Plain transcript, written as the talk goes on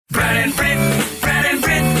and Brit. Brad and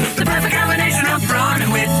Brit, the perfect combination of brawn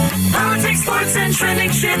and wit. Politics, sports, and trending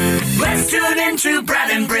shit. Let's tune into Brad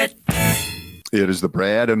and Brit. It is the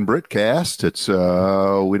Brad and Brit cast. It's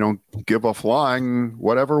we don't give a flying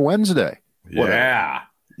whatever Wednesday. Yeah.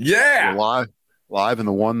 Yeah. We're live in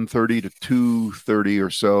the 1:30 to 2:30 or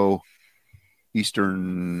so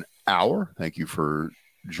Eastern hour. Thank you for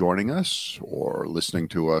joining us or listening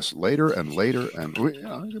to us later. And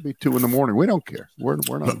it could be 2 a.m. We don't care. We're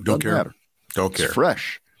not. Don't care. Matter. Don't care. It's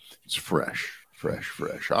fresh. It's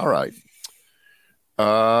fresh. All right.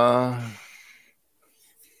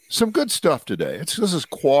 Some good stuff today. This is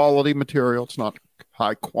quality material. It's not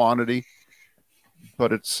high quantity,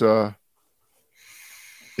 but it's oh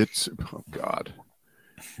God.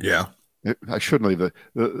 Yeah. I shouldn't leave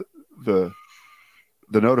the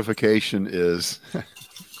notification is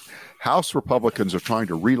House Republicans are trying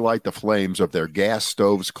to relight the flames of their gas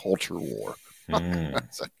stoves culture war.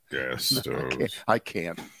 Gas stoves. I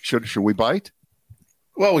can't. Should we bite?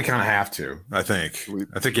 Well, we kind of have to. I think.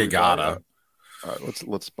 I think you gotta. All right,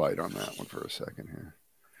 let's bite on that one for a second here.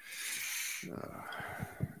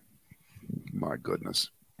 My goodness.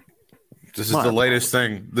 This is the latest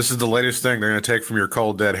thing. This is the latest thing they're going to take from your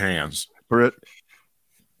cold, dead hands. Britt,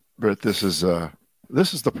 this is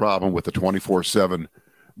the problem with the 24/7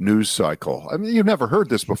 news cycle. I mean, you've never heard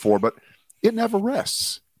this before, but it never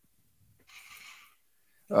rests.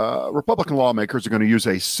 Republican lawmakers are going to use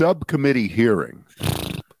a subcommittee hearing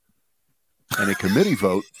and a committee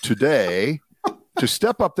vote today to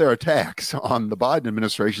step up their attacks on the Biden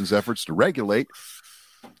administration's efforts to regulate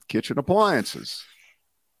kitchen appliances,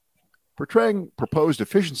 portraying proposed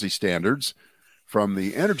efficiency standards from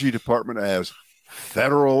the Energy Department as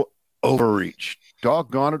federal overreach.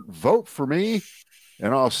 Doggone it, vote for me,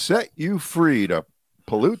 and I'll set you free to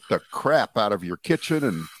pollute the crap out of your kitchen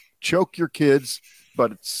and choke your kids,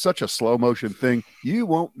 but it's such a slow motion thing, you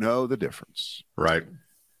won't know the difference. Right.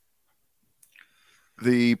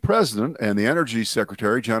 The president and the energy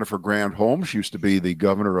secretary, Jennifer Granholm, she used to be the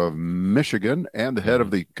governor of Michigan and the head of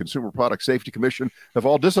the Consumer Product Safety Commission, have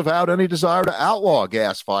all disavowed any desire to outlaw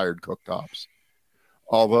gas-fired cooktops.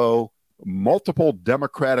 Although multiple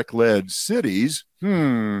Democratic-led cities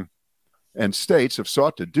and states have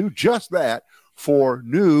sought to do just that for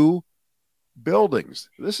new buildings.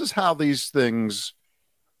 This is how these things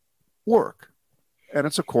work. And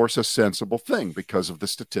it's, of course, a sensible thing because of the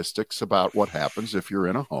statistics about what happens if you're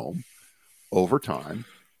in a home over time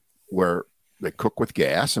where they cook with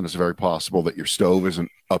gas, and it's very possible that your stove isn't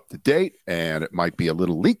up to date and it might be a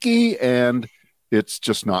little leaky and it's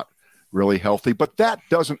just not really healthy. But that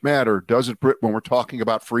doesn't matter, does it, Britt, when we're talking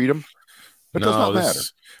about freedom? It does not matter.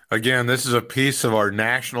 Again, this is a piece of our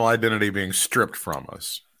national identity being stripped from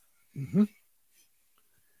us. Mm-hmm.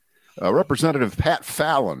 Representative Pat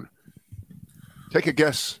Fallon. Take a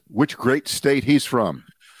guess which great state he's from.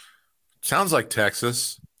 Sounds like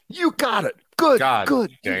Texas. You got it. Good. God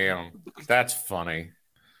good. Damn. That's funny.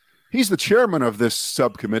 He's the chairman of this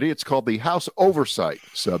subcommittee. It's called the House Oversight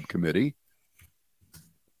Subcommittee.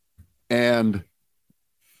 And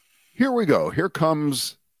here we go. Here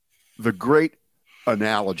comes the great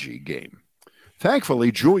analogy game.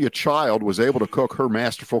 Thankfully, Julia Child was able to cook her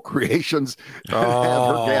masterful creations and have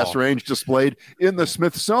her gas range displayed in the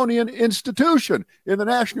Smithsonian Institution in the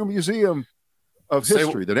National Museum of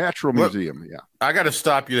History, the Natural Museum. Yeah, I got to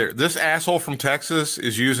stop you there. This asshole from Texas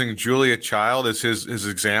is using Julia Child as his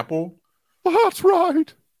example. That's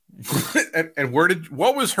right. and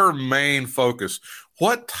what was her main focus?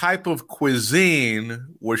 What type of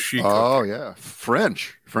cuisine was she cooking? Oh, yeah.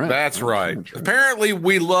 French. That's right. French. Apparently,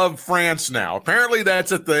 we love France now. Apparently,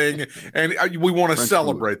 that's a thing, and we want to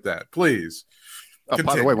celebrate food. That. Please.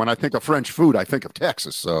 By the way, when I think of French food, I think of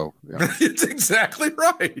Texas. So yeah. It's exactly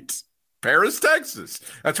right. Paris, Texas.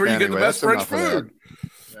 That's where you get the best French food.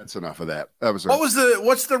 That's enough of that. That was.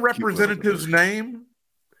 What's the representative's name?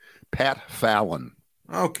 Pat Fallon.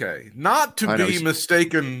 Okay, not to be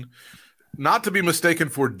mistaken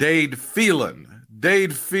for Dade Phelan.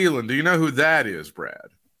 Dade Phelan. Do you know who that is, Brad?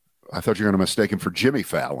 I thought you were going to mistake him for Jimmy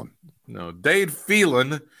Fallon. No, Dade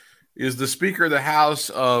Phelan is the Speaker of the House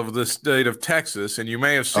of the state of Texas, and you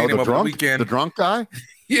may have seen him over the weekend. The drunk guy?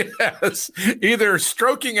 Yes, either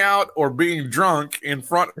stroking out or being drunk in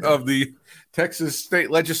front of the Texas state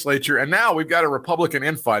legislature, and now we've got a Republican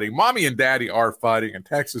infighting. Mommy and Daddy are fighting in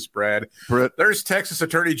Texas, Brad. There's Texas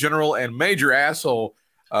Attorney General and major asshole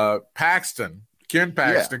Ken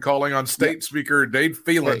Paxton, calling on State Speaker Dade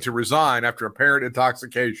Phelan to resign after apparent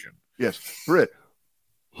intoxication. Yes, Britt,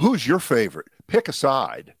 who's your favorite? Pick a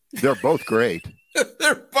side. They're both great.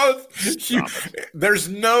 They're both. There's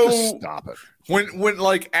no. Just stop it. When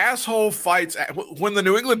like asshole fights, when the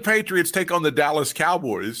New England Patriots take on the Dallas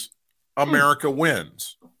Cowboys, America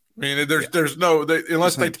wins. I mean, there's no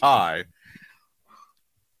unless they tie.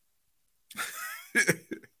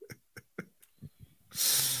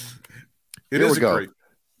 Here we go.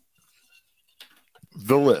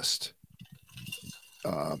 The list.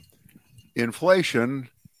 Inflation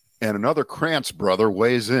and another Krantz brother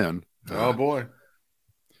weighs in. Oh, boy.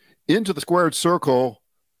 Into the squared circle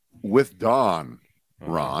with Don,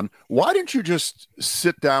 Ron. Why didn't you just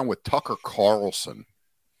sit down with Tucker Carlson?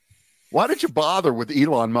 Why did you bother with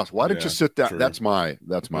Elon Musk? Why didn't you sit down? True. That's my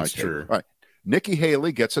take. True. All right. Nikki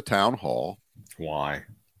Haley gets a town hall. Why?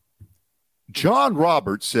 John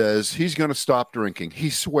Roberts says he's going to stop drinking. He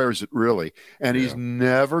swears it really. And he's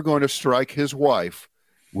never going to strike his wife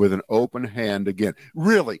with an open hand again.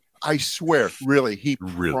 Really. I swear. Really. He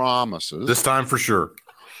promises. This time for sure.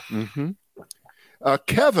 Mm-hmm.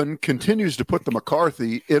 Kevin continues to put the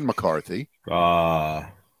McCarthy in McCarthy.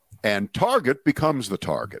 And Target becomes the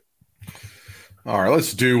target. All right.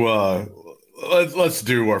 Let's do our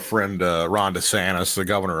friend Ron DeSantis, the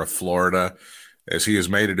governor of Florida, as he has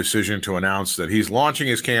made a decision to announce that he's launching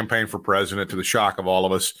his campaign for president to the shock of all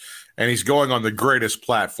of us. And he's going on the greatest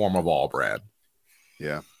platform of all, Brad.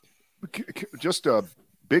 Yeah. Just a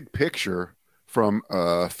big picture from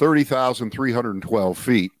 30,312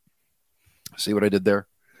 feet. See what I did there?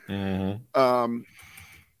 Mm-hmm.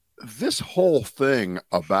 This whole thing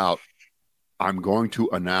about I'm going to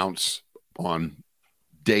announce on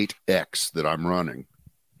date X that I'm running.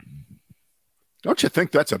 Don't you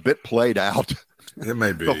think that's a bit played out? It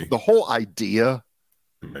may be. The whole idea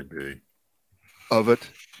of it.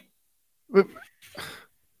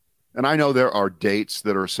 And I know there are dates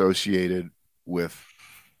that are associated with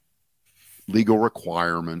legal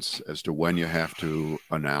requirements as to when you have to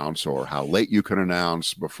announce or how late you can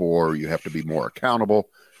announce before you have to be more accountable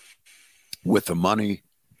with the money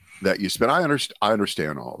that you spend. I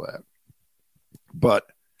understand all that. But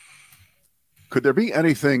could there be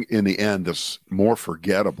anything in the end that's more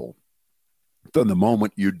forgettable than the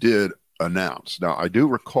moment you did announce? Now, I do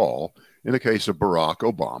recall in the case of Barack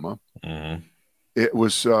Obama, it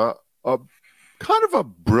was a kind of a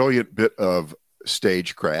brilliant bit of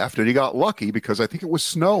stagecraft, and he got lucky because I think it was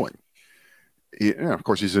snowing. Of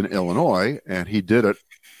course, he's in Illinois, and he did it,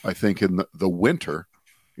 I think, in the winter.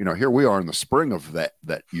 You know, here we are in the spring of that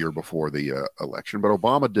year before the election, but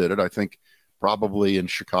Obama did it, I think, probably in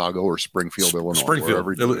Chicago or Springfield, Illinois.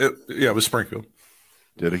 Springfield. It was Springfield.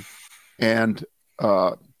 Did he? And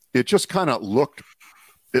it just kind of looked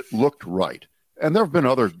right. And there have been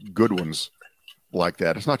other good ones like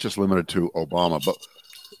that. It's not just limited to Obama. But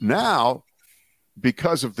now,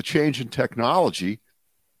 because of the change in technology,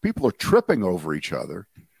 people are tripping over each other,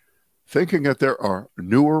 thinking that there are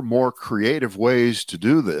newer, more creative ways to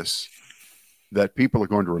do this that people are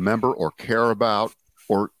going to remember or care about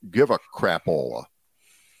or give a crapola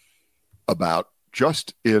about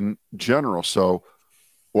just in general. So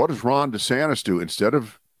what does Ron DeSantis do instead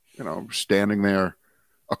of, standing there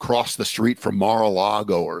across the street from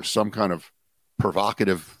Mar-a-Lago or some kind of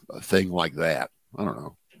provocative thing like that? I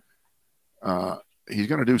don't know. He's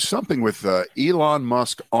going to do something with Elon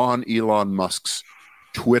Musk on Elon Musk's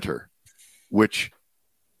Twitter, which,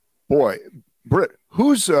 boy, Britt,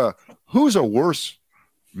 who's a worse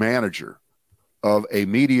manager of a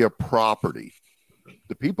media property?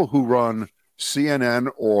 The people who run CNN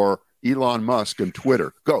or Elon Musk and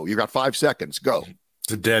Twitter. Go. You got 5 seconds. Go.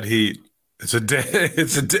 It's a dead heat. It's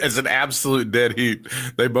an absolute dead heat.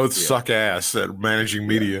 They both suck ass at managing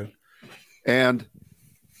media. And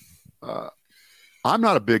I'm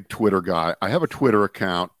not a big Twitter guy. I have a Twitter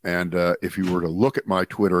account, and if you were to look at my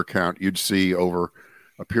Twitter account, you'd see over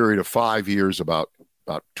a period of 5 years about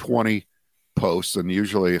 20 posts. And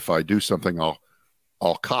usually, if I do something, I'll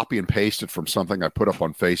copy and paste it from something I put up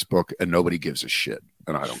on Facebook, and nobody gives a shit,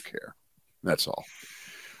 and I don't care. That's all.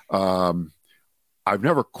 I've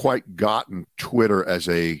never quite gotten Twitter as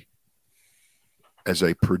a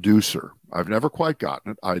producer. I've never quite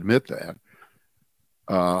gotten it. I admit that.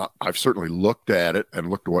 I've certainly looked at it and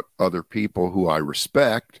looked at what other people who I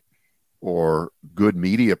respect or good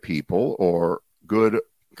media people or good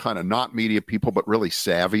kind of not media people, but really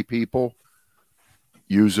savvy people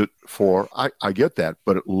use it for. I get that,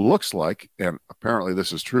 but it looks like, and apparently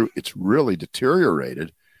this is true, it's really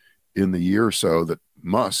deteriorated in the year or so that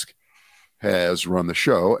Musk has run the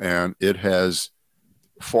show, and it has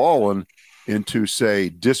fallen into, say,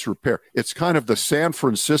 disrepair. It's kind of the San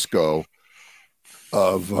Francisco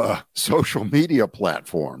of social media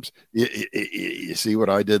platforms. You see what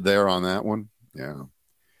I did there on that one? Yeah.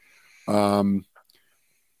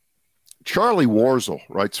 Charlie Warzel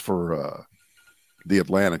writes for The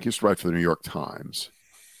Atlantic. He used to write for the New York Times.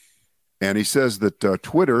 And he says that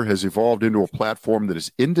Twitter has evolved into a platform that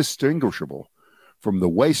is indistinguishable from the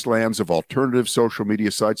wastelands of alternative social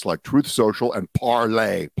media sites like Truth Social and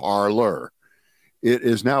Parler. It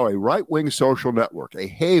is now a right-wing social network, a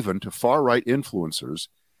haven to far-right influencers,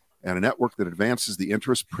 and a network that advances the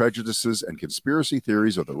interests, prejudices, and conspiracy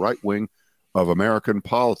theories of the right wing of American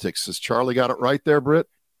politics. Has Charlie got it right there, Britt?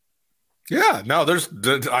 Yeah, no,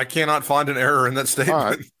 I cannot find an error in that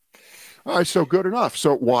statement. All right, so good enough.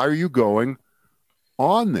 So why are you going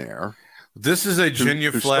on there? This is a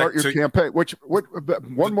genuflect to start your campaign.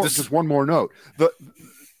 Just one more note. The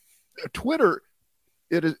Twitter,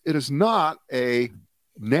 it is not a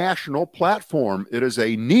national platform. It is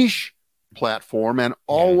a niche platform and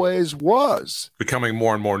always was. Becoming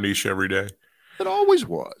more and more niche every day. It always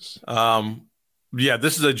was. Yeah,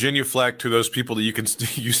 this is a genuflect to those people that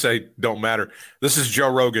you say don't matter. This is Joe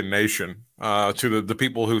Rogan Nation. To the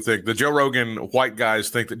people who think the Joe Rogan white guys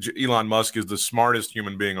think that Elon Musk is the smartest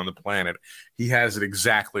human being on the planet. He has it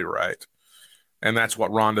exactly right, and that's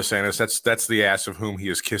what Ron DeSantis. That's the ass of whom he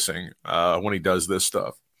is kissing when he does this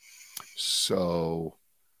stuff. So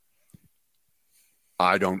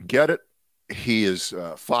I don't get it. He is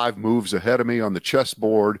 5 moves ahead of me on the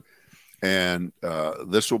chessboard, and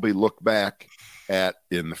this will be looked back at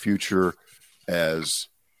in the future as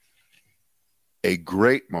a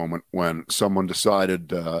great moment when someone decided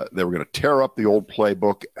they were going to tear up the old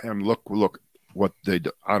playbook and look what they do.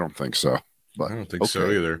 I don't think so. But I don't think so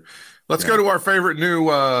either. Let's go to our favorite new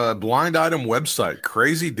blind item website,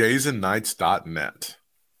 crazydaysandnights.net.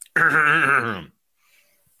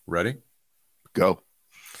 Ready? Go.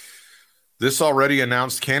 This already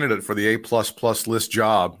announced candidate for the A++ list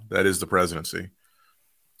job, that is the presidency,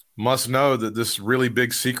 must know that this really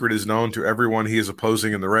big secret is known to everyone he is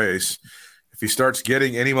opposing in the race. If he starts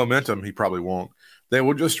getting any momentum, he probably won't. They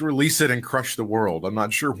will just release it and crush the world. I'm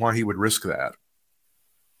not sure why he would risk that.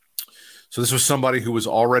 So this was somebody who was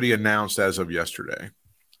already announced as of yesterday.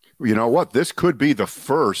 You know what? This could be the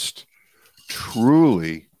first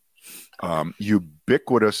truly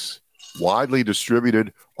ubiquitous, widely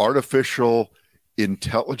distributed, artificial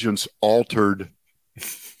intelligence altered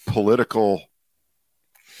political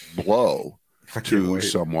blow to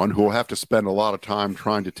someone who will have to spend a lot of time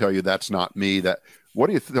trying to tell you that's not me. That what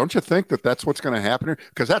do you don't you think that that's what's going to happen here?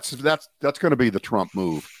 Because that's going to be the Trump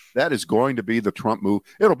move. That is going to be the Trump move.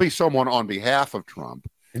 It'll be someone on behalf of Trump.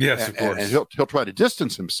 Yes, of course. And he'll try to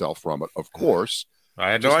distance himself from it. Of course,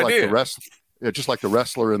 I had no idea. Just like the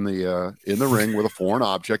wrestler in the ring with a foreign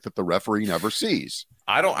object that the referee never sees.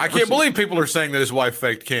 I can't believe people are saying that his wife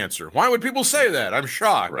faked cancer. Why would people say that? I'm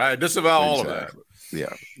shocked. Right. I disavow all of that.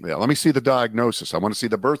 Yeah. Let me see the diagnosis. I want to see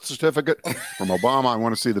the birth certificate from Obama. I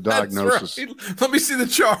want to see the diagnosis. Right. Let me see the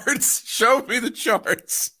charts. Show me the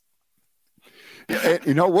charts.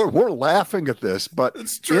 You know, we're laughing at this, but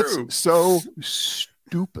it's true. It's so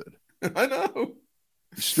stupid. I know.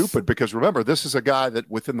 Stupid, because remember, this is a guy that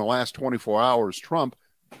within the last 24 hours, Trump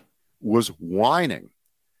was whining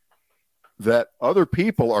that other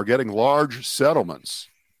people are getting large settlements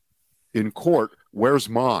in court. Where's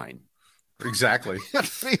mine? Exactly.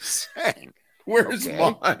 That's what he's saying. Where's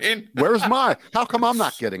mine? Where's mine? How come I'm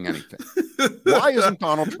not getting anything? Why isn't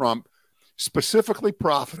Donald Trump specifically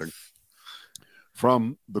profiting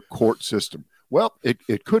from the court system? Well,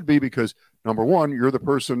 it could be because, number one, you're the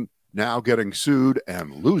person now getting sued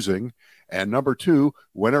and losing. And number two,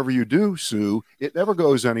 whenever you do sue, it never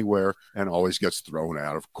goes anywhere and always gets thrown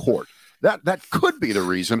out of court. That could be the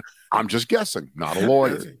reason. I'm just guessing. Not a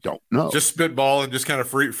lawyer. Don't know. Just spitball and just kind of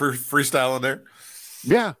freestyling there.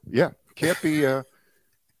 Yeah. Can't be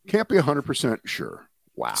 100% sure.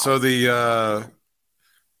 Wow. So the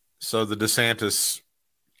DeSantis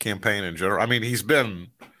campaign in general, I mean,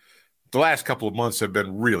 the last couple of months have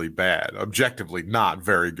been really bad, objectively not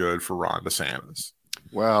very good for Ron DeSantis.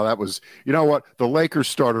 Well, that was, you know what? The Lakers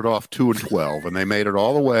started off 2-12 and they made it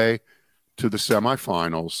all the way to the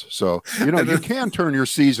semifinals. So, you know, you can turn your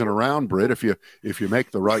season around, Britt, if you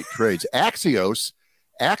make the right trades. Axios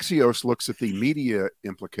looks at the media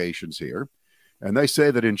implications here, and they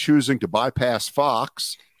say that in choosing to bypass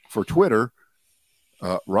Fox for Twitter,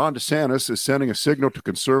 Ron DeSantis is sending a signal to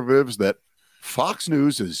conservatives that Fox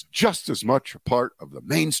News is just as much a part of the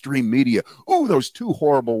mainstream media. Oh, those two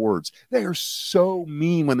horrible words. They are so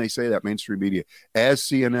mean when they say that, mainstream media, as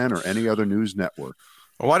CNN or any other news network.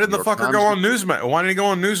 Well, why didn't the fucker go on Newsmax? Why didn't he go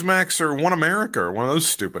on Newsmax or One America or one of those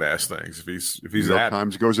stupid ass things? If he's New York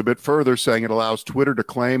Times goes a bit further, saying it allows Twitter to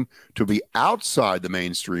claim to be outside the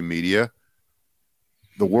mainstream media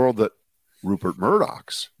the world that Rupert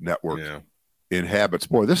Murdoch's network inhabits.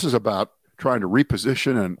 Boy, this is about trying to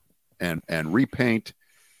reposition and repaint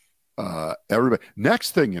everybody.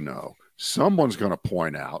 Next thing you know, someone's going to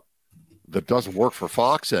point out that doesn't work for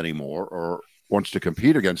Fox anymore or wants to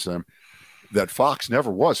compete against them, that Fox never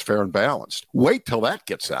was fair and balanced. Wait till that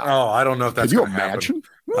gets out. Oh, I don't know if that's going to happen.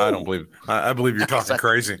 I don't believe. I believe you're talking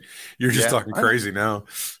crazy. You're just talking crazy now.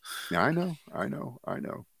 Yeah, I know.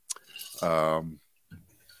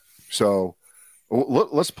 So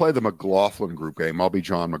let's play the McLaughlin group game. I'll be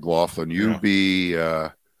John McLaughlin. You be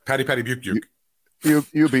Patty Buke Duke.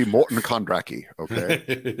 You be Morton Kondracki.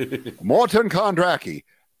 Okay, Morton Kondracki.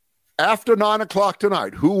 After 9 o'clock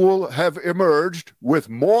tonight, who will have emerged with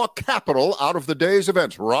more capital out of the day's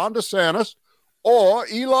events? Ron DeSantis or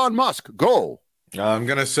Elon Musk? Go. I'm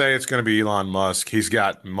going to say it's going to be Elon Musk. He's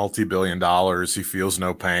got multi-billion dollars. He feels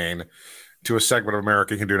no pain. To a segment of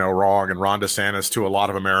America, he can do no wrong. And Ron DeSantis, to a lot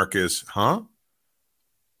of America, is, huh?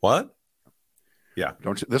 What? Yeah.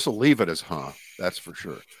 This will leave it as, huh? That's for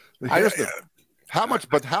sure. How much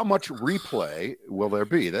replay will there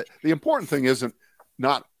be? The important thing isn't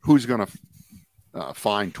not who's going to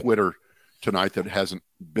find Twitter tonight that hasn't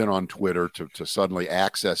been on Twitter to suddenly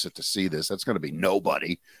access it to see this. That's going to be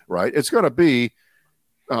nobody, right? It's going to be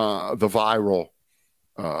the viral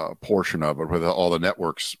portion of it with all the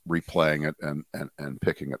networks replaying it and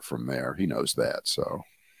picking it from there. He knows that. So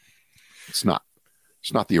it's not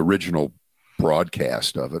the original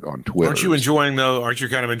broadcast of it on Twitter. Aren't you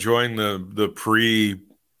kind of enjoying the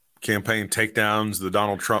pre-campaign takedowns, the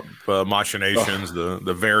Donald Trump machinations,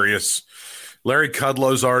 the various Larry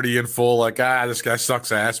Kudlow's already in full, like, this guy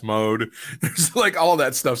sucks ass mode. There's like all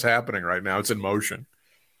that stuff's happening right now. It's in motion.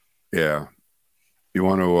 Yeah. You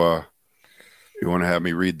want to have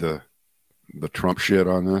me read the Trump shit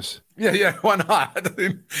on this? Yeah. Why not?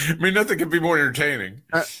 I mean, nothing could be more entertaining.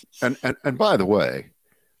 And by the way,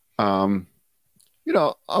 a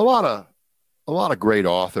lot of great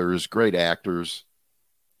authors, great actors,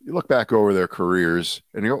 you look back over their careers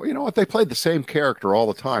and you go, you know what? They played the same character all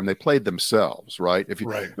the time. They played themselves, right? If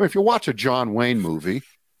you watch a John Wayne movie,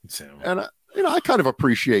 and I kind of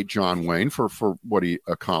appreciate John Wayne for what he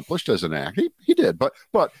accomplished as an actor. He did, but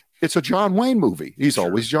it's a John Wayne movie. He's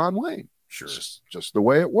always John Wayne. Sure, it's just the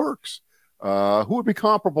way it works. Who would be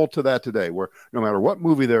comparable to that today? Where no matter what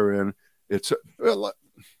movie they're in, it's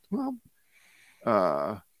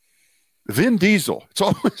Vin Diesel. It's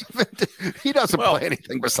always he doesn't play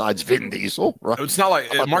anything besides Vin Diesel. Right? It's not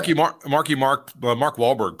like Mark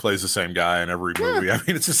Wahlberg plays the same guy in every movie. I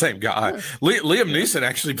mean, it's the same guy. Yeah. Liam Neeson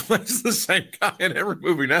actually plays the same guy in every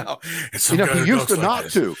movie now. He used to not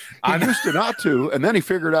to. He used to not to, and then he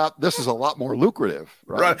figured out this is a lot more lucrative.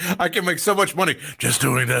 Right? I can make so much money just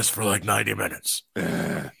doing this for like 90 minutes.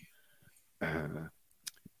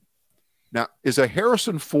 Now, is a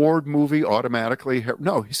Harrison Ford movie automatically?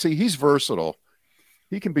 No, see, he's versatile.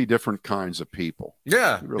 He can be different kinds of people.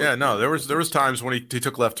 Yeah, no, there was times when he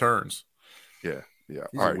took left turns. Yeah. He's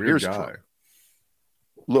all right, here's guy. Trump.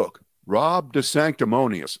 Look, Rob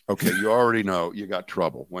DeSanctimonious. Okay, you already know you got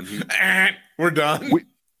trouble when he. We're done.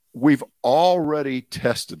 We've already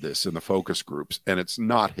tested this in the focus groups, and it's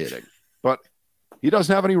not hitting. But he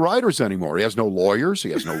doesn't have any writers anymore. He has no lawyers.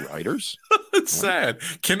 He has no writers. It's sad.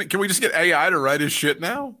 Can we just get AI to write his shit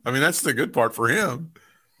now? I mean, that's the good part for him.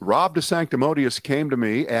 Rob DeSanctimonious came to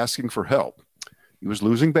me asking for help. He was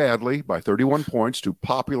losing badly by 31 points to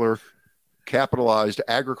popular capitalized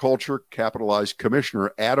agriculture capitalized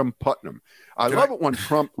commissioner Adam Putnam. I love it when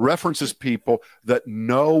Trump references people that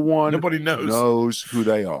nobody knows who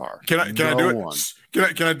they are. Can I do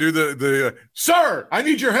it? Can I do the sir? I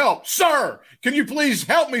need your help, sir. Can you please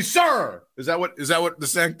help me, sir? Is that what the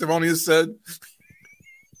sanctimonious said?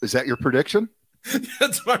 Is that your prediction?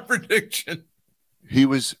 That's my prediction. He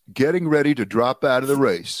was getting ready to drop out of the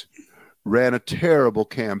race. Ran a terrible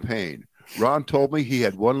campaign. Ron told me he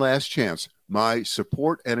had one last chance. My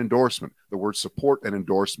support and endorsement. The word support and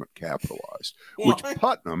endorsement capitalized. Which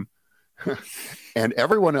Putnam and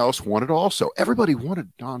everyone else wanted also. Everybody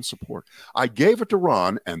wanted Don's support. I gave it to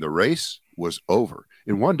Ron, and the race was over.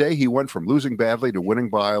 In one day, he went from losing badly to winning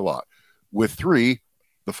by a lot. With three,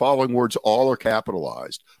 the following words all are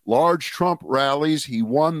capitalized. Large Trump rallies, he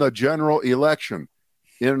won the general election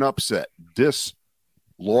in an upset.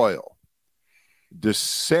 Disloyal.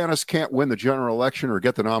 DeSantis can't win the general election or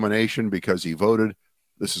get the nomination because he voted,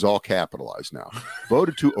 this is all capitalized now,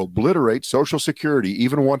 voted to obliterate Social Security,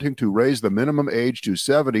 even wanting to raise the minimum age to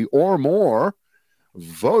 70 or more,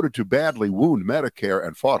 voted to badly wound Medicare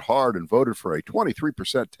and fought hard and voted for a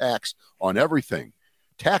 23% tax on everything.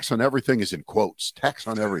 Tax on everything is in quotes, tax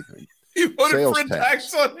on everything. He voted sales for a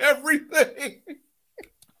tax on everything.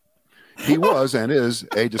 He was and is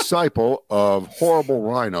a disciple of horrible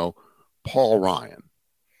rhino Paul Ryan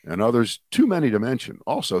and others too many to mention.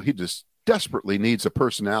 Also, he just desperately needs a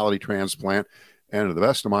personality transplant. And to the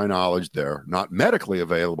best of my knowledge, they're not medically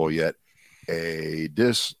available yet. A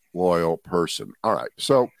disloyal person. All right.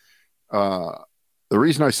 So the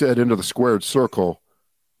reason I said into the squared circle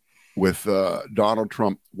with Donald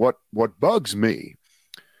Trump, what bugs me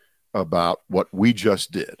about what we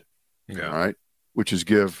just did, all right, which is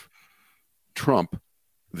give Trump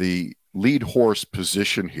the lead horse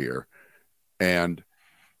position here and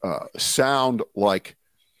sound like,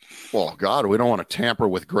 well, God, we don't want to tamper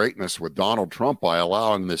with greatness with Donald Trump by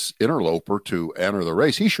allowing this interloper to enter the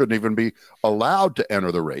race. He shouldn't even be allowed to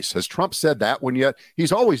enter the race. Has Trump said that one yet?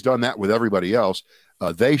 He's always done that with everybody else.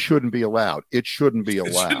 They shouldn't be allowed. It shouldn't be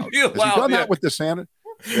allowed. Has he done that with DeSantis?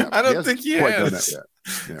 Yeah, I don't think he has. Done that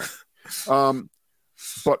yet. Yeah.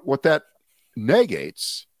 But what that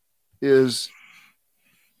negates is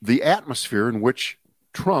the atmosphere in which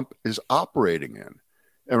Trump is operating in.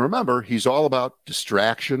 And remember, he's all about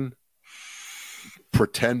distraction,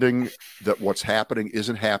 pretending that what's happening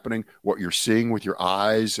isn't happening. What you're seeing with your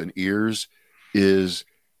eyes and ears is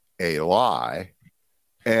a lie.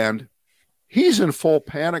 And he's in full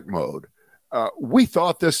panic mode. We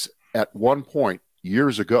thought this at one point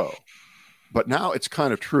years ago, but now it's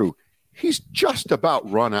kind of true. He's just about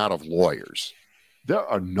run out of lawyers. There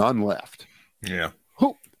are none left. Yeah.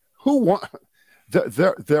 Who want?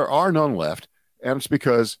 There are none left. And it's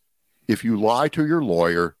because if you lie to your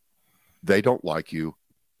lawyer, they don't like you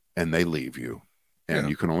and they leave you. And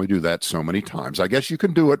you can only do that so many times. I guess you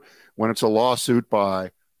can do it when it's a lawsuit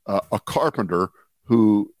by a carpenter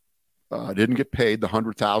who didn't get paid the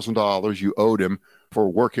 $100,000 you owed him for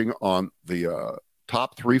working on the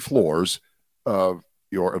top 3 floors of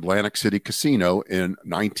your Atlantic City casino in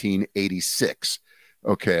 1986.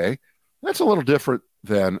 Okay. That's a little different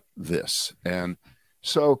than this. And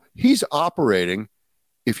so he's operating,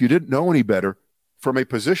 if you didn't know any better, from a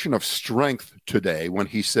position of strength today when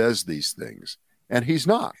he says these things. And he's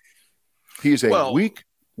not. He's a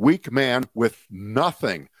weak man with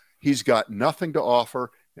nothing. He's got nothing to offer,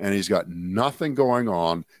 and he's got nothing going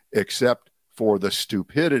on except for the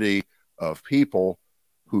stupidity of people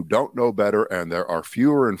who don't know better, and there are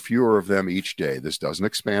fewer and fewer of them each day. This doesn't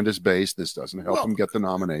expand his base. This doesn't help him get the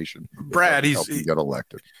nomination. Brad, help him get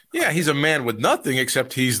elected. Yeah, he's a man with nothing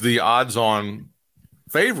except he's the odds-on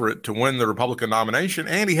favorite to win the Republican nomination,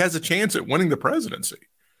 and he has a chance at winning the presidency.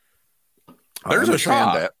 There's a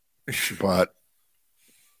shot. That, but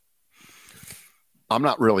I'm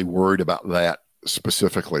not really worried about that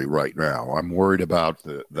specifically right now. I'm worried about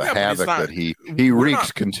the havoc that he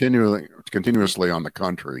wreaks continuously on the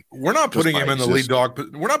country. We're not putting him in the lead dog.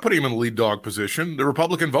 We're not putting him in the lead dog position. The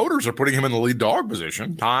Republican voters are putting him in the lead dog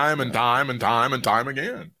position time and time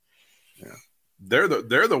again. Yeah. They're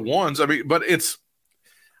the ones. I mean, but it's,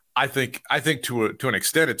 I think to an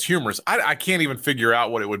extent it's humorous. I can't even figure out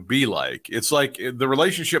what it would be like. It's like the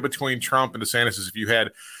relationship between Trump and DeSantis is if you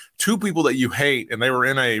had two people that you hate and they were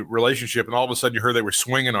in a relationship and all of a sudden you heard they were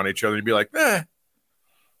swinging on each other, you'd be like, I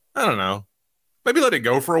don't know. Maybe let it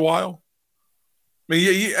go for a while. I mean,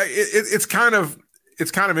 it's kind of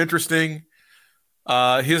interesting.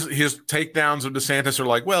 His takedowns of DeSantis are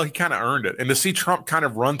like, well, he kind of earned it. And to see Trump kind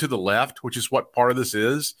of run to the left, which is what part of this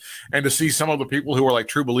is, and to see some of the people who are like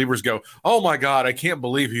true believers go, oh my God, I can't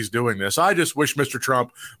believe he's doing this. I just wish Mr.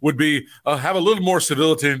 Trump would be have a little more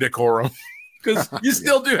civility and decorum. Because you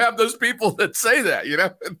still do have those people that say that, you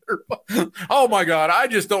know. Oh my God, I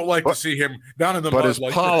just don't like to see him down in the mud. But his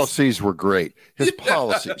policies were great. His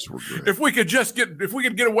policies were great. If we could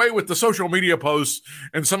get away with the social media posts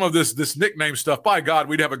and some of this nickname stuff, by God,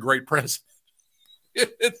 we'd have a great president.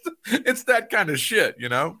 It's that kind of shit, you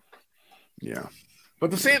know. Yeah.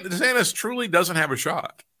 But DeSantis truly doesn't have a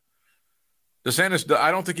shot. DeSantis,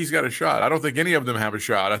 I don't think he's got a shot. I don't think any of them have a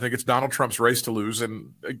shot. I think it's Donald Trump's race to lose.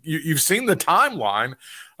 And you've seen the timeline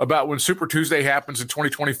about when Super Tuesday happens in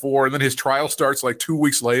 2024, and then his trial starts like 2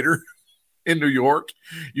 weeks later in New York.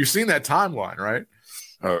 You've seen that timeline, right?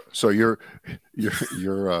 So you're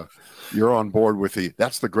on board with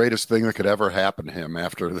that's the greatest thing that could ever happen to him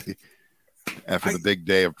after the big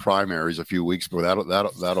day of primaries a few weeks ago.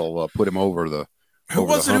 That'll put him over the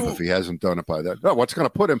hump if he hasn't done it by that. No, what's going to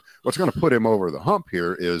put him over the hump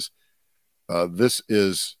here is this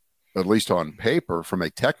is, at least on paper, from a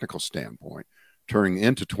technical standpoint, turning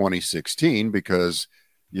into 2016 because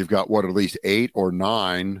you've got at least 8 or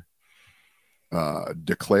 9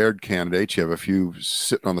 declared candidates. You have a few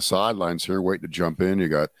sitting on the sidelines here waiting to jump in. You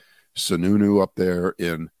got Sununu up there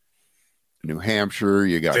in New Hampshire,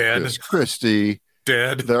 you got Dead. Chris Christie.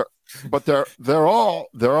 Dead. They're all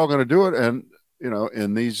going to do it, and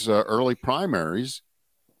in these early primaries,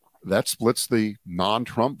 that splits the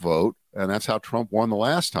non-Trump vote, and that's how Trump won the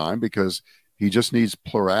last time, because he just needs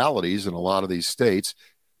pluralities in a lot of these states.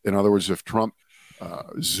 In other words, if Trump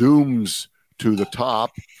zooms to the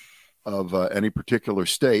top of any particular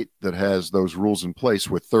state that has those rules in place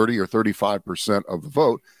with 30 or 35% of the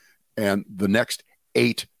vote, and the next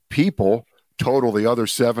 8 people total the other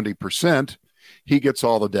 70%, he gets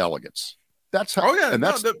all the delegates. That's how. Oh, yeah, and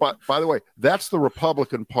that's by the way, that's the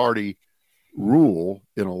Republican Party rule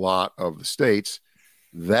in a lot of the states.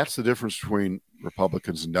 That's the difference between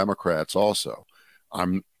Republicans and Democrats. Also,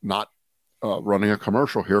 I'm not running a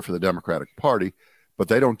commercial here for the Democratic Party, but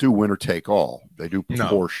they don't do winner take all. They do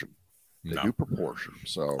proportion. They do proportion.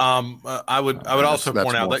 So I would also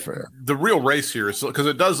point out that the real race here is, because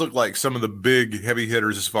it does look like some of the big heavy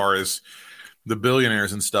hitters as far as the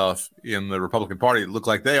billionaires and stuff in the Republican Party look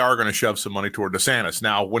like they are going to shove some money toward DeSantis.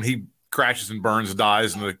 Now, when he crashes and burns,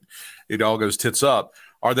 dies, and it all goes tits up,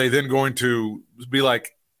 are they then going to be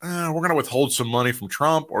like, we're going to withhold some money from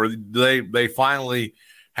Trump? Or do they finally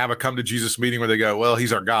have a come to Jesus meeting where they go, well,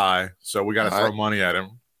 he's our guy, so we got to throw money at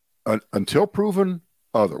him? Until proven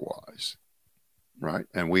otherwise, right?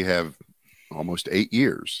 And we have almost 8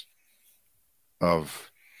 years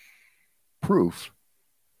of proof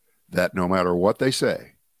that no matter what they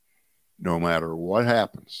say, no matter what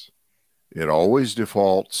happens, it always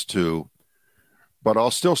defaults to, but I'll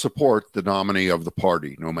still support the nominee of the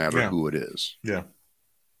party, no matter who it is. Yeah.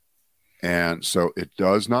 And so it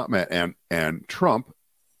does not matter. And Trump,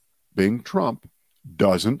 being Trump,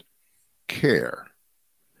 doesn't care.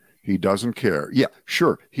 He doesn't care. Yeah,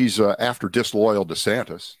 sure. He's after disloyal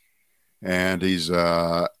DeSantis, and he's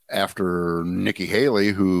after Nikki Haley,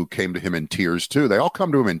 who came to him in tears too. They all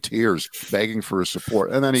come to him in tears, begging for his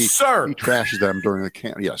support, and then he trashes them during the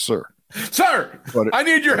campaign. Yes, sir. Sir, but I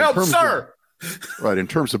need your help, sir. Right. In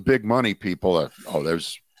terms of big money people,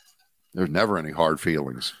 there's never any hard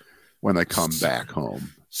feelings when they come back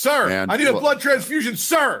home. Sir, I need a blood transfusion,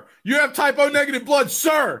 sir. You have type O negative blood,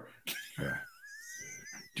 sir. Yeah.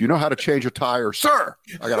 Do you know how to change a tire, sir?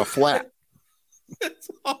 I got a flat. It's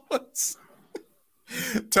always...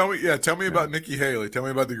 Tell me about Nikki Haley. Tell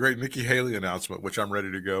me about the great Nikki Haley announcement, which I'm ready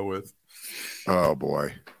to go with. Oh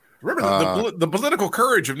boy! Remember the political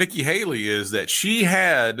courage of Nikki Haley is that she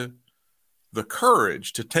had the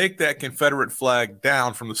courage to take that Confederate flag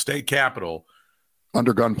down from the state capitol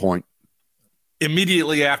under gunpoint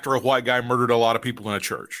immediately after a white guy murdered a lot of people in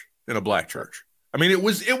a black church. I mean, it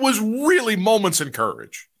was really moments in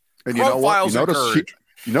courage. And you know what?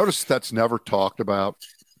 You notice that's never talked about.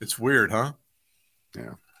 It's weird, huh?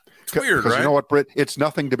 Yeah. It's weird, right? You know what, Britt? It's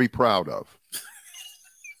nothing to be proud of.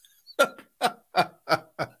 All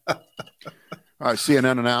right,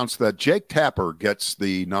 CNN announced that Jake Tapper gets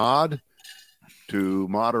the nod to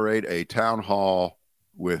moderate a town hall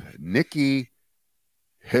with Nikki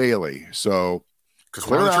Haley. So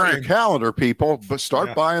clear out your calendar, people, but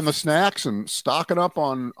start buying the snacks and stocking up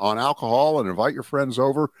on alcohol and invite your friends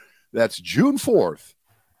over. That's June 4th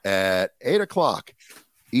at 8:00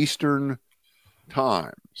 Eastern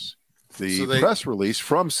times. The press release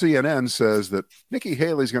from CNN says that Nikki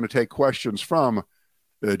Haley's going to take questions from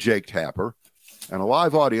Jake Tapper, and a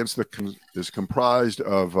live audience that is comprised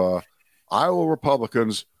of Iowa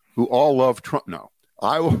Republicans who all love Trump. No,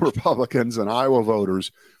 Iowa Republicans and Iowa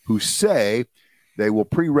voters who say they will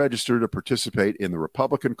pre-register to participate in the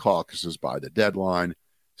Republican caucuses by the deadline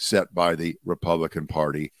set by the Republican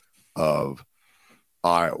Party of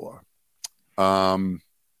Iowa.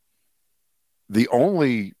 The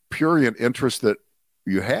only prurient interest that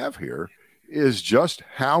you have here is just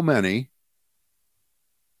how many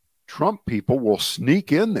Trump people will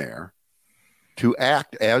sneak in there to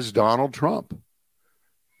act as Donald Trump.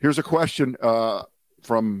 Here's a question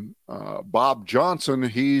from Bob Johnson.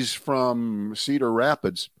 He's from Cedar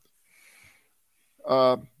Rapids.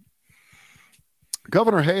 Governor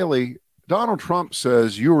Haley, Donald Trump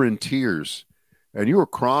says you were in tears and you were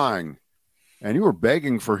crying and you were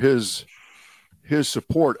begging for his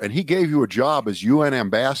support, and he gave you a job as UN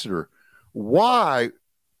ambassador. Why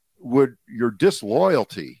would your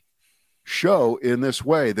disloyalty show in this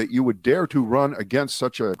way that you would dare to run against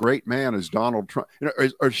such a great man as Donald Trump?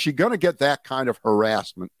 Is she going to get that kind of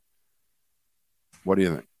harassment? What do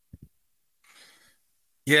you think?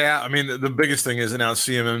 Yeah, I mean, the biggest thing is now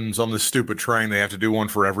CNN's on this stupid train. They have to do one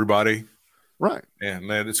for everybody. Right.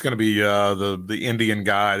 And it's going to be the Indian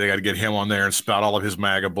guy. They got to get him on there and spout all of his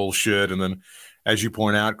MAGA bullshit. And then, as you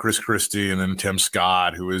point out, Chris Christie and then Tim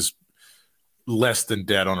Scott, who is less than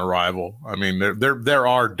dead on arrival. I mean, there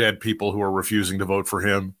are dead people who are refusing to vote for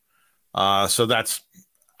him. So that's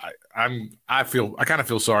I kind of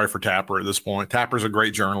feel sorry for Tapper at this point. Tapper's a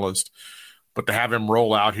great journalist, but to have him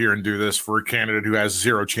roll out here and do this for a candidate who has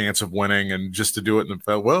zero chance of winning, and just to do it, and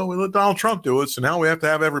well, we let Donald Trump do it, so now we have to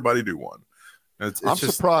have everybody do one. I'm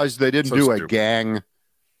surprised they didn't do a gang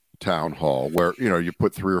town hall where, you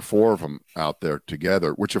put 3 or 4 of them out there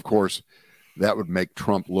together, which of course that would make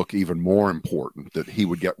Trump look even more important, that he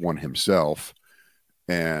would get one himself,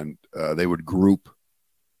 and they would group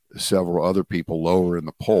several other people lower in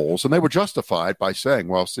the polls, and they would justify it by saying,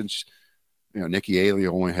 well, since Nikki Haley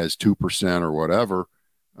only has 2% or whatever,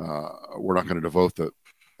 we're not going to devote and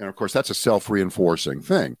of course that's a self-reinforcing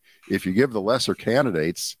thing. If you give the lesser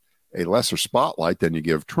candidates a lesser spotlight than you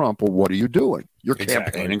give Trump, well, what are you doing? You're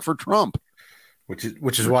campaigning for Trump. Which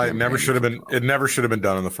is why it never should have been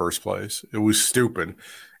done in the first place. It was stupid.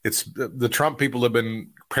 It's the Trump people have been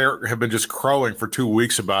just crowing for 2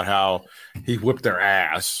 weeks about how he whipped their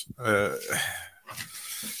ass.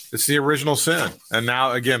 It's the original sin, and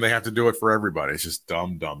now again they have to do it for everybody. It's just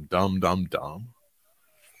dumb. All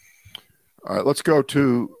right, let's go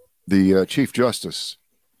to the Chief Justice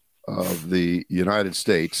of the United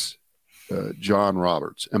States, John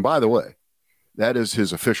Roberts. And by the way, that is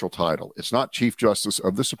his official title. It's not Chief Justice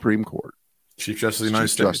of the Supreme Court. Chief Justice of the United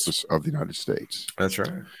States. Justice of the United States. That's right.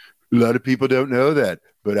 A lot of people don't know that,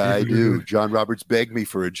 but I do. John Roberts begged me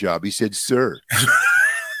for a job. He said, "Sir."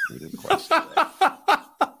 He didn't quite say that.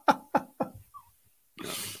 No,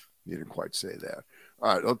 he didn't quite say that.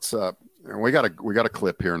 All right, let's. We got a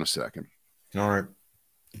clip here in a second. All right.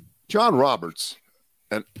 John Roberts,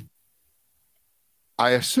 and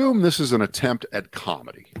I assume this is an attempt at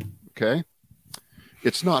comedy. Okay.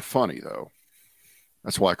 It's not funny, though.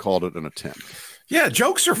 That's why I called it an attempt. Yeah,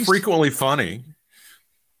 jokes are frequently funny.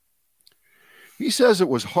 He says it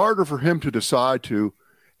was harder for him to decide to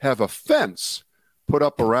have a fence put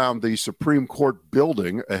up around the Supreme Court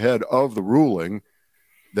building ahead of the ruling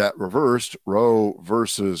that reversed Roe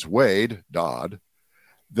versus Wade, Dodd,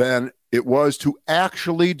 than it was to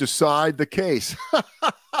actually decide the case.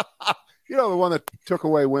 The one that took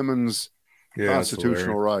away women's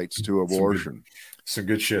constitutional rights to abortion. Some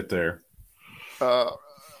good shit there.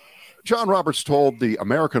 John Roberts told the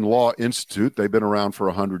American Law Institute, they've been around for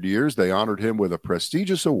 100 years, they honored him with a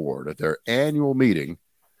prestigious award at their annual meeting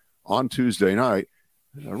on Tuesday night.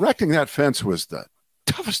 Erecting that fence was the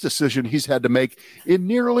toughest decision he's had to make in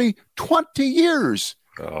nearly 20 years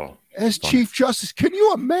as Chief Justice. Can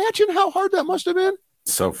you imagine how hard that must have been?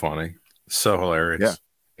 So funny. So hilarious. Yeah.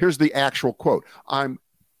 Here's the actual quote. I'm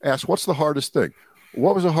asked, what's the hardest thing?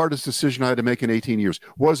 What was the hardest decision I had to make in 18 years?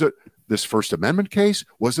 Was it this First Amendment case?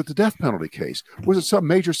 Was it the death penalty case? Was it some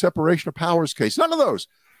major separation of powers case? None of those.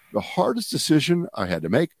 The hardest decision I had to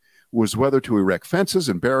make was whether to erect fences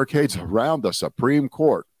and barricades around the Supreme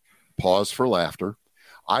Court. Pause for laughter.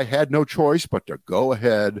 I had no choice but to go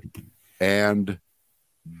ahead and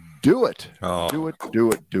do it. Do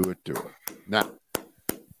it. Now,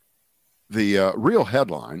 the real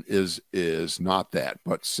headline is not that,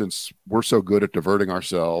 but since we're so good at diverting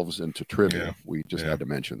ourselves into trivia, we just had to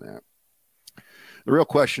mention that. The real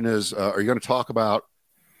question is, are you going to talk about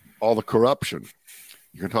all the corruption?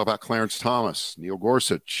 You're going to talk about Clarence Thomas, Neil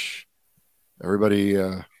Gorsuch, everybody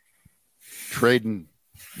trading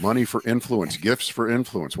money for influence, gifts for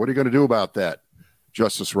influence. What are you going to do about that?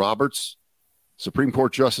 Justice Roberts, Supreme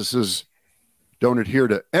Court justices don't adhere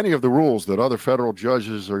to any of the rules that other federal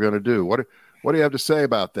judges are going to do. What do you have to say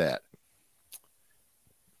about that?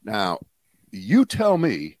 Now, you tell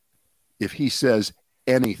me if he says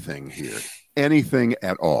anything here, anything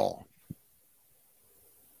at all.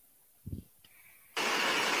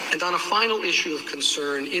 And on a final issue of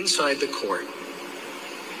concern inside the court,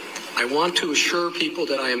 I want to assure people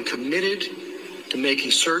that I am committed to making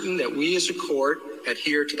certain that we as a court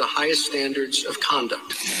adhere to the highest standards of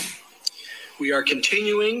conduct. We are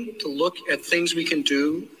continuing to look at things we can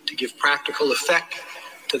do to give practical effect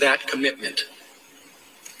to that commitment.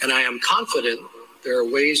 And I am confident there are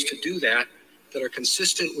ways to do that that are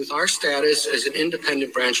consistent with our status as an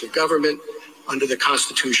independent branch of government under the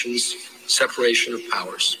Constitution's separation of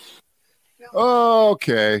powers.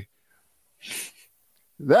 Okay.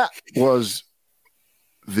 That was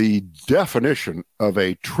the definition of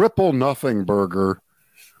a triple nothing burger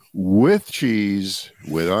with cheese,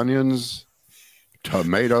 with onions,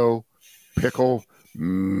 tomato, pickle,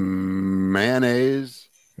 mayonnaise.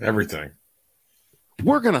 Everything.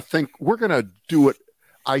 We're going to do it.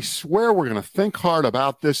 I swear we're going to think hard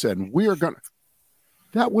about this, and we are going to.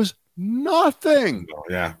 That was nothing. Oh,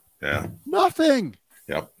 yeah. Nothing.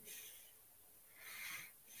 Yep.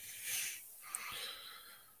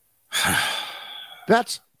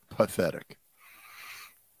 That's pathetic.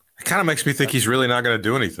 It kind of makes me think he's really not going to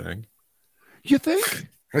do anything. You think?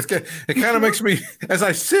 It kind of makes me, as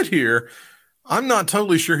I sit here, I'm not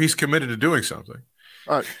totally sure he's committed to doing something.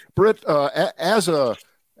 All right, Britt, as a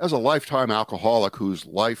lifetime alcoholic whose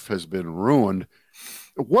life has been ruined,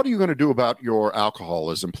 what are you going to do about your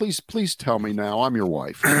alcoholism? Please tell me now. I'm your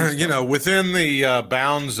wife. Within the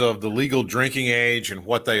bounds of the legal drinking age and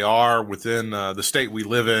what they are within the state we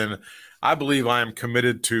live in, I believe I am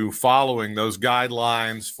committed to following those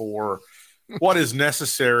guidelines for what is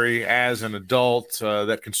necessary as an adult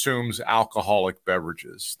that consumes alcoholic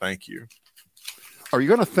beverages. Thank you. Are you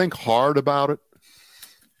going to think hard about it?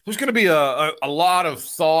 There's going to be a lot of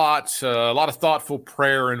thought, a lot of thoughtful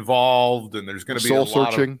prayer involved, and there's going to be a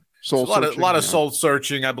lot of soul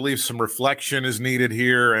searching. I believe some reflection is needed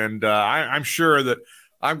here, and I'm sure that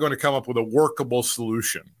I'm going to come up with a workable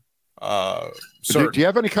solution. Do you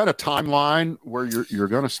have any kind of timeline where you're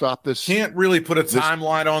going to stop this? Can't really put a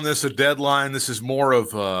timeline on this, a deadline. This is more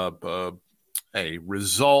of a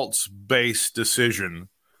results-based decision.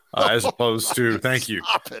 As opposed to, thank you.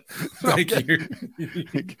 Stop it. Thank you.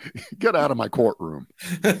 Get out of my courtroom.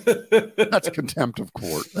 That's contempt of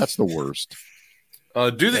court. That's the worst.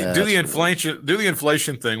 Do the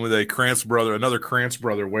inflation thing with another Krantz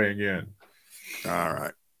brother weighing in. All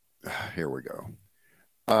right. Here we go.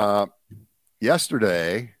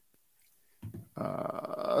 Yesterday,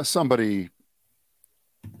 somebody,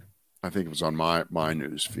 I think it was on my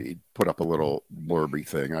news feed, put up a little blurby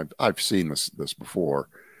thing. I've seen this before.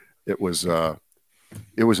 It was an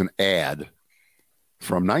ad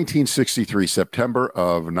from 1963, September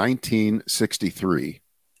of 1963,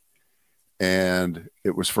 and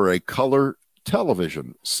it was for a color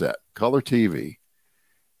television set, color TV,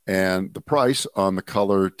 and the price on the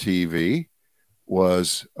color TV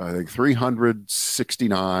was, I think,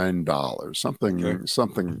 $369,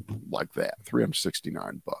 something like that,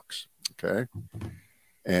 $369. Okay,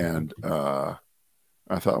 and I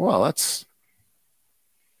thought, well, that's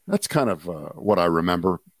kind of what I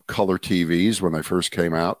remember color TVs when they first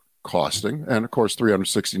came out costing. And of course,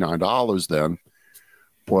 $369 then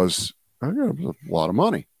was a lot of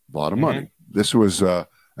money, This was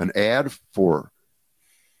an ad for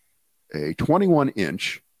a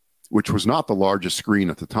 21-inch, which was not the largest screen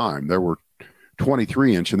at the time. There were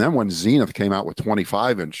 23-inch. And then when Zenith came out with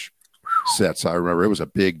 25-inch sets, I remember it was a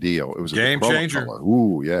big deal. It was a game changer.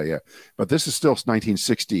 Ooh, yeah. But this is still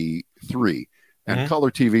 1963. And color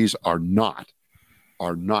TVs are not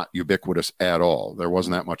ubiquitous at all. There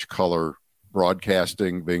wasn't that much color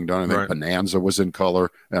broadcasting being done. I think Bonanza was in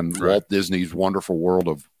color, and Walt Disney's Wonderful World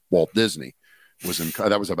of Walt Disney was in color.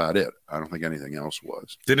 That was about it. I don't think anything else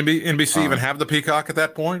was. Did NBC even have the Peacock at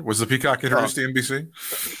that point? Was the Peacock introduced to NBC?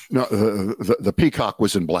 No, the Peacock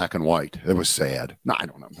was in black and white. It was sad. No, I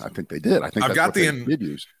don't know. I think they did. I think that's what they did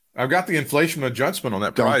use. I've got the inflation adjustment on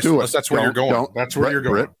that Don't price. do Unless it. that's where you're going. That's where you're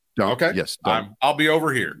going. Don't. Okay. Yes. I'll be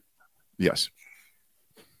over here. Yes.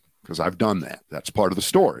 Because I've done that. That's part of the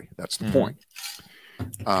story. That's the point.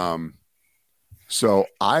 So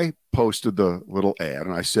I posted the little ad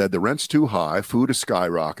and I said, the rent's too high. Food has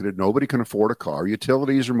skyrocketed. Nobody can afford a car.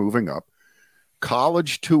 Utilities are moving up.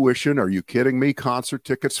 College tuition. Are you kidding me? Concert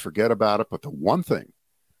tickets. Forget about it. But the one thing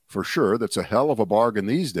for sure that's a hell of a bargain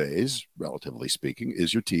these days, relatively speaking,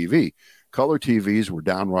 is your TV. Color TVs were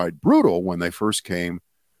downright brutal when they first came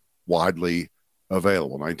widely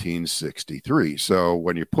available, 1963. So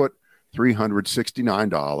when you put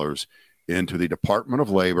 $369 into the Department of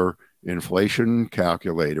Labor inflation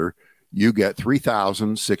calculator, you get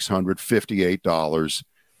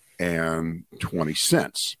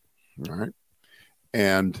 $3,658.20. All right.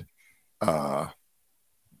 And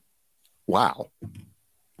wow.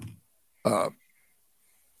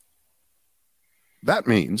 That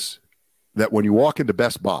means that when you walk into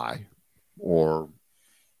Best Buy, or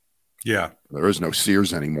there is no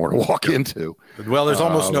Sears anymore to walk into. Well, there's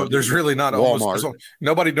almost there's really not Walmart.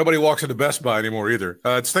 Nobody walks into Best Buy anymore either.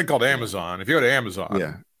 It's a thing called Amazon. If you go to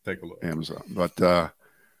Amazon, take a look. Amazon. But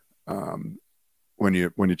when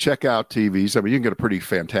you check out TVs, I mean, you can get a pretty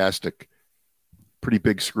fantastic, pretty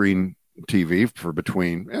big screen TV for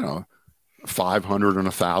between, $500 and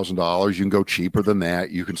 $1,000. You can go cheaper than that.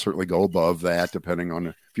 You can certainly go above that, depending on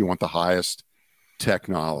if you want the highest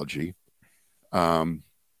technology.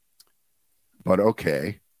 But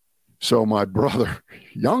okay. So my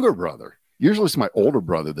younger brother, usually it's my older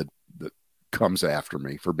brother that comes after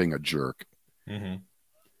me for being a jerk.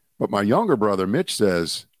 But my younger brother, Mitch,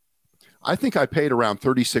 says, I think I paid around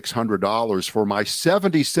 $3,600 for my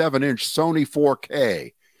 77-inch Sony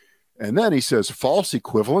 4K. And then he says, false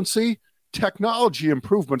equivalency? technology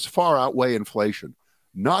improvements far outweigh inflation,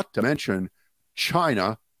 not to mention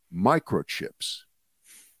China microchips.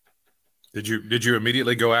 Did you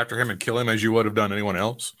immediately go after him and kill him as you would have done anyone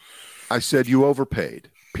else? I said you overpaid,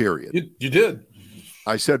 period. You did.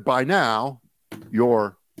 I said by now,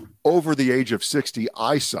 your over the age of 60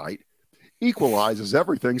 eyesight equalizes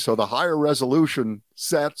everything, so the higher resolution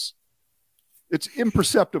sets, it's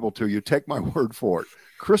imperceptible to you. Take my word for it.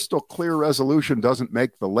 Crystal clear resolution doesn't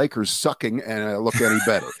make the Lakers sucking and look any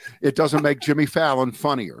better. It doesn't make Jimmy Fallon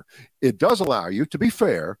funnier. It does allow you, to be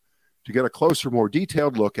fair, to get a closer, more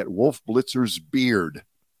detailed look at Wolf Blitzer's beard.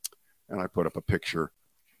 And I put up a picture.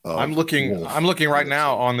 I'm looking right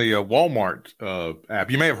now on the Walmart app.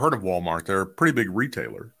 You may have heard of Walmart. They're a pretty big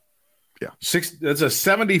retailer. Yeah. It's a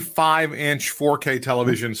 75-inch 4K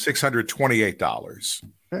television, $628.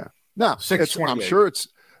 Yeah. Now, I'm sure it's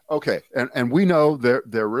okay. And we know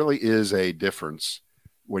there really is a difference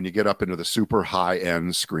when you get up into the super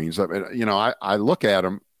high-end screens. I mean, you know, I look at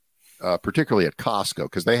them, particularly at Costco,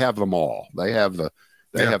 because they have them all. They have the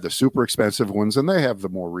super expensive ones, and they have the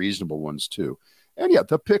more reasonable ones too. And yeah,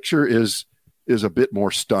 the picture is a bit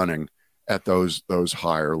more stunning at those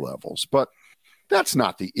higher levels, but that's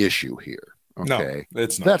not the issue here. Okay, no,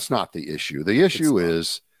 it's not. That's not the issue. The issue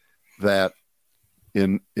is that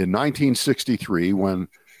in 1963, when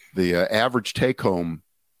the average take-home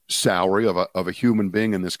salary of a human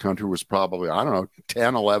being in this country was probably, I don't know,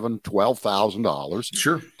 $10,000, $11,000, $12,000.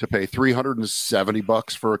 Sure. To pay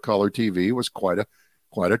 $370 for a color TV was quite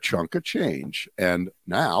a chunk of change. And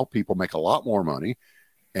now people make a lot more money,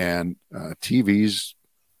 and TVs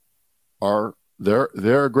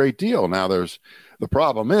they're a great deal. Now the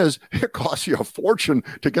problem is it costs you a fortune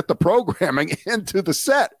to get the programming into the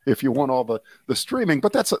set if you want all the streaming,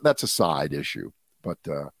 but that's a side issue. But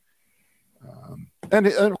and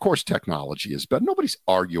of course technology is better. Nobody's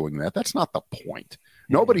arguing that. That's not the point.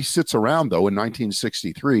 Nobody sits around though in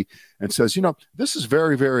 1963 and says, you know, this is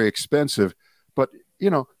very, very expensive, but you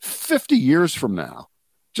know, 50 years from now,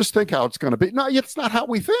 just think how it's going to be. No, it's not how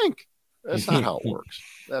we think. That's not how it works.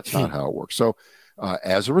 That's not how it works. So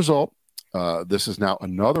as a result, this is now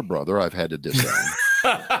another brother I've had to disown.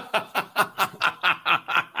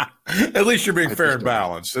 At least you're being fair and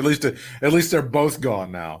balanced. At least they're both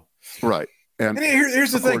gone now. Right. And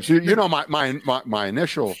here's the thing. Course, you know, my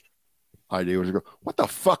initial idea was to go, what the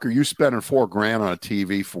fuck are you spending $4,000 on a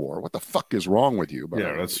TV for? What the fuck is wrong with you?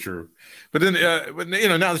 Yeah, that's true. But then, you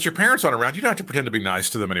know, now that your parents aren't around, you don't have to pretend to be nice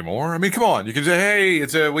to them anymore. I mean, come on. You can say,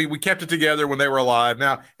 hey, we kept it together when they were alive.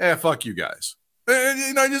 Now, fuck you guys.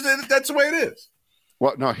 You know, that's the way it is.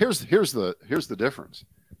 Well, no, here's the difference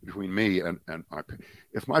between me and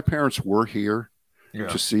if my parents were here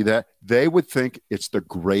to see that, they would think it's the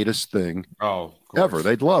greatest thing ever.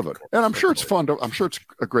 They'd love it. And I'm sure it's fun I'm sure it's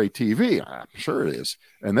a great TV. I'm sure it is.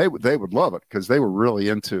 And they would love it because they were really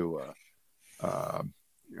into high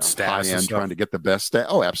end, trying to get the best stat.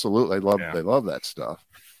 Oh, absolutely. They love that stuff.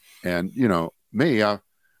 And you know, me, I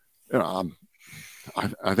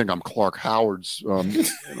think I'm Clark Howard's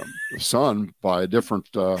son by a different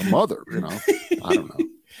mother, you know. I don't know.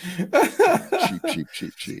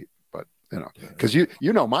 Cheap. But you know, because you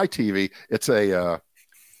know my TV, it's a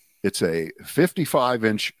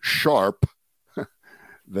 55-inch Sharp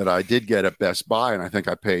that I did get at Best Buy, and I think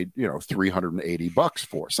I paid $380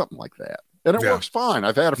 for, something like that, and it works fine.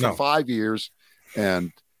 I've had it for 5 years,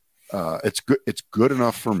 and it's good. It's good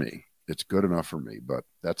enough for me. It's good enough for me. But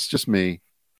that's just me.